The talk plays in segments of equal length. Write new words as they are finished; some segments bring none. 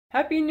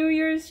Happy New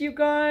Year's, you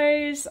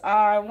guys.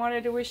 I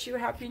wanted to wish you a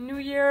Happy New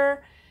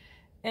Year.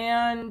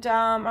 And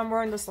I'm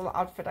wearing this little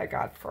outfit I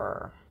got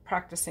for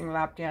practicing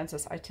lap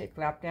dances. I take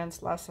lap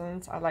dance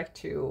lessons. I like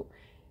to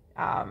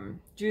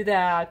do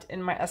that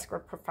in my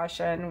escort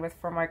profession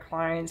for my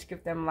clients,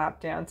 give them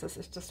lap dances.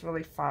 It's just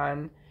really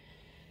fun.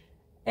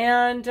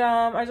 And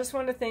I just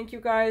want to thank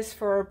you guys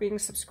for being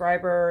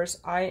subscribers.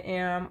 I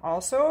am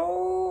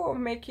also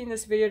making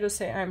this video to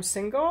say I'm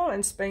single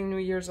and spending New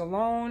Year's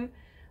alone.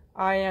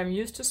 I am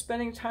used to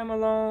spending time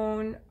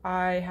alone.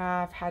 I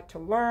have had to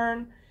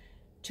learn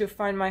to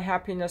find my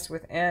happiness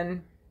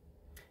within.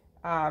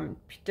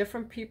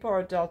 Different people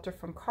are dealt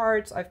different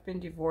cards. I've been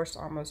divorced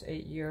almost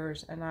 8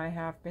 years, and I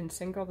have been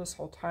single this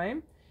whole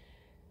time.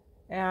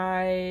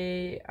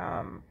 I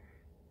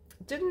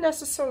didn't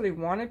necessarily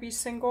want to be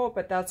single,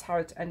 but that's how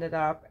it's ended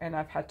up, and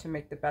I've had to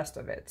make the best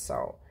of it.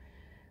 So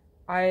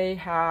I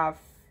have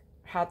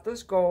had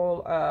this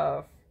goal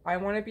of I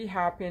want to be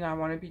happy and I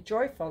want to be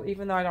joyful,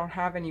 even though I don't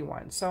have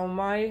anyone. So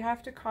I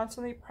have to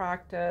constantly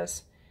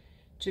practice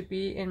to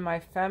be in my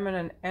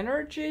feminine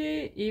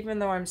energy, even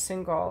though I'm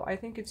single. I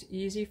think it's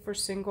easy for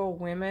single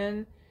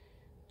women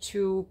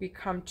to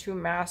become too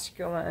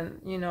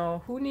masculine. You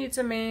know, who needs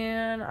a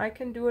man? I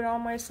can do it all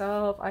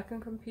myself. I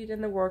can compete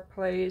in the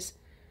workplace.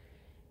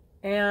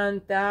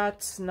 And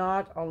that's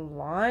not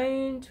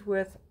aligned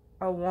with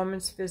a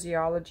woman's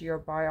physiology or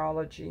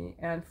biology.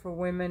 And for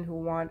women who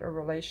want a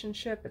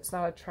relationship, it's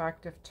not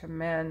attractive to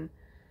men.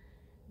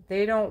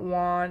 They don't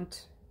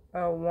want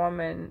a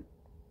woman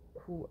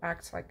who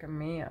acts like a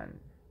man.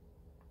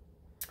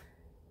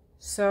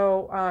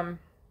 So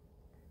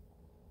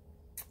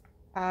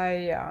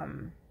I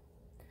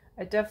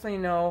definitely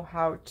know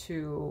how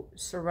to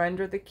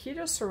surrender. The key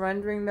to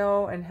surrendering,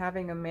 though, and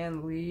having a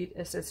man lead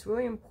is it's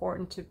really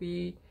important to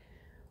be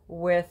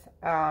with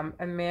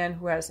a man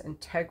who has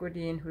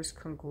integrity and who's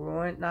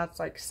congruent, not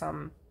like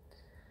some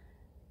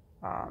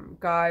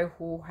guy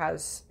who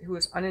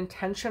is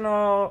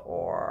unintentional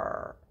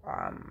or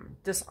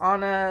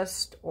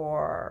dishonest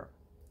or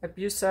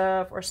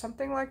abusive or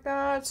something like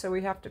that. So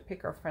we have to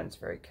pick our friends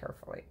very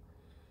carefully.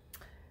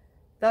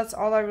 That's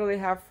all I really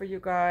have for you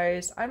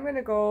guys. I'm going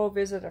to go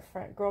visit a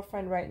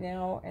girlfriend right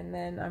now, and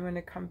then I'm going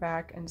to come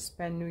back and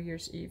spend New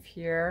Year's Eve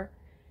here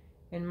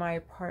in my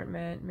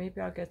apartment. Maybe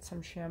I'll get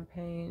some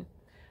champagne.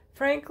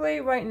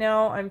 Frankly, right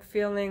now I'm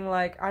feeling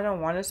like I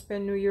don't want to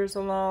spend New Year's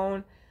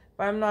alone,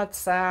 but I'm not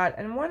sad.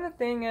 And one of the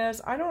thing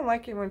is, I don't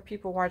like it when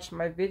people watch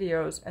my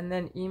videos and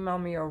then email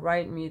me or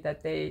write me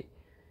that they,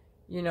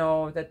 you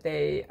know, that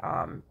they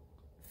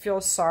feel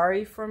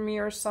sorry for me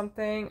or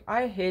something.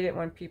 I hate it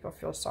when people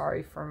feel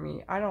sorry for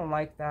me. I don't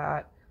like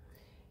that.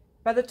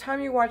 By the time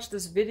you watch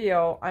this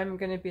video, I'm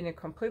going to be in a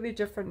completely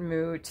different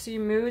mood. See,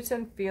 moods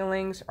and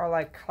feelings are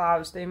like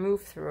clouds. They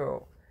move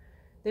through.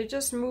 They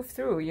just move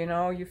through, you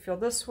know. You feel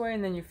this way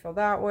and then you feel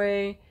that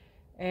way.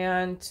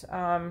 And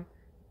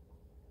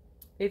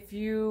if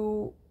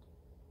you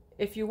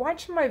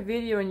watch my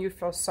video and you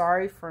feel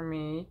sorry for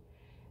me,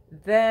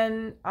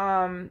 then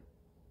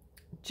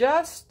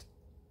just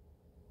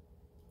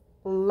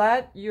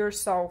let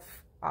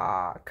yourself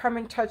come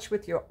in touch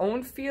with your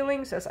own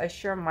feelings as I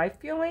share my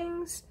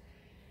feelings.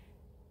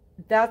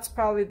 That's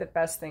probably the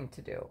best thing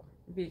to do,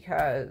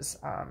 because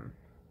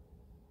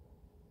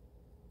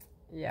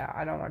yeah,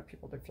 I don't want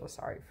people to feel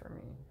sorry for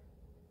me.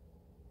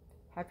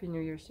 Happy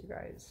New Year's, you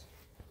guys.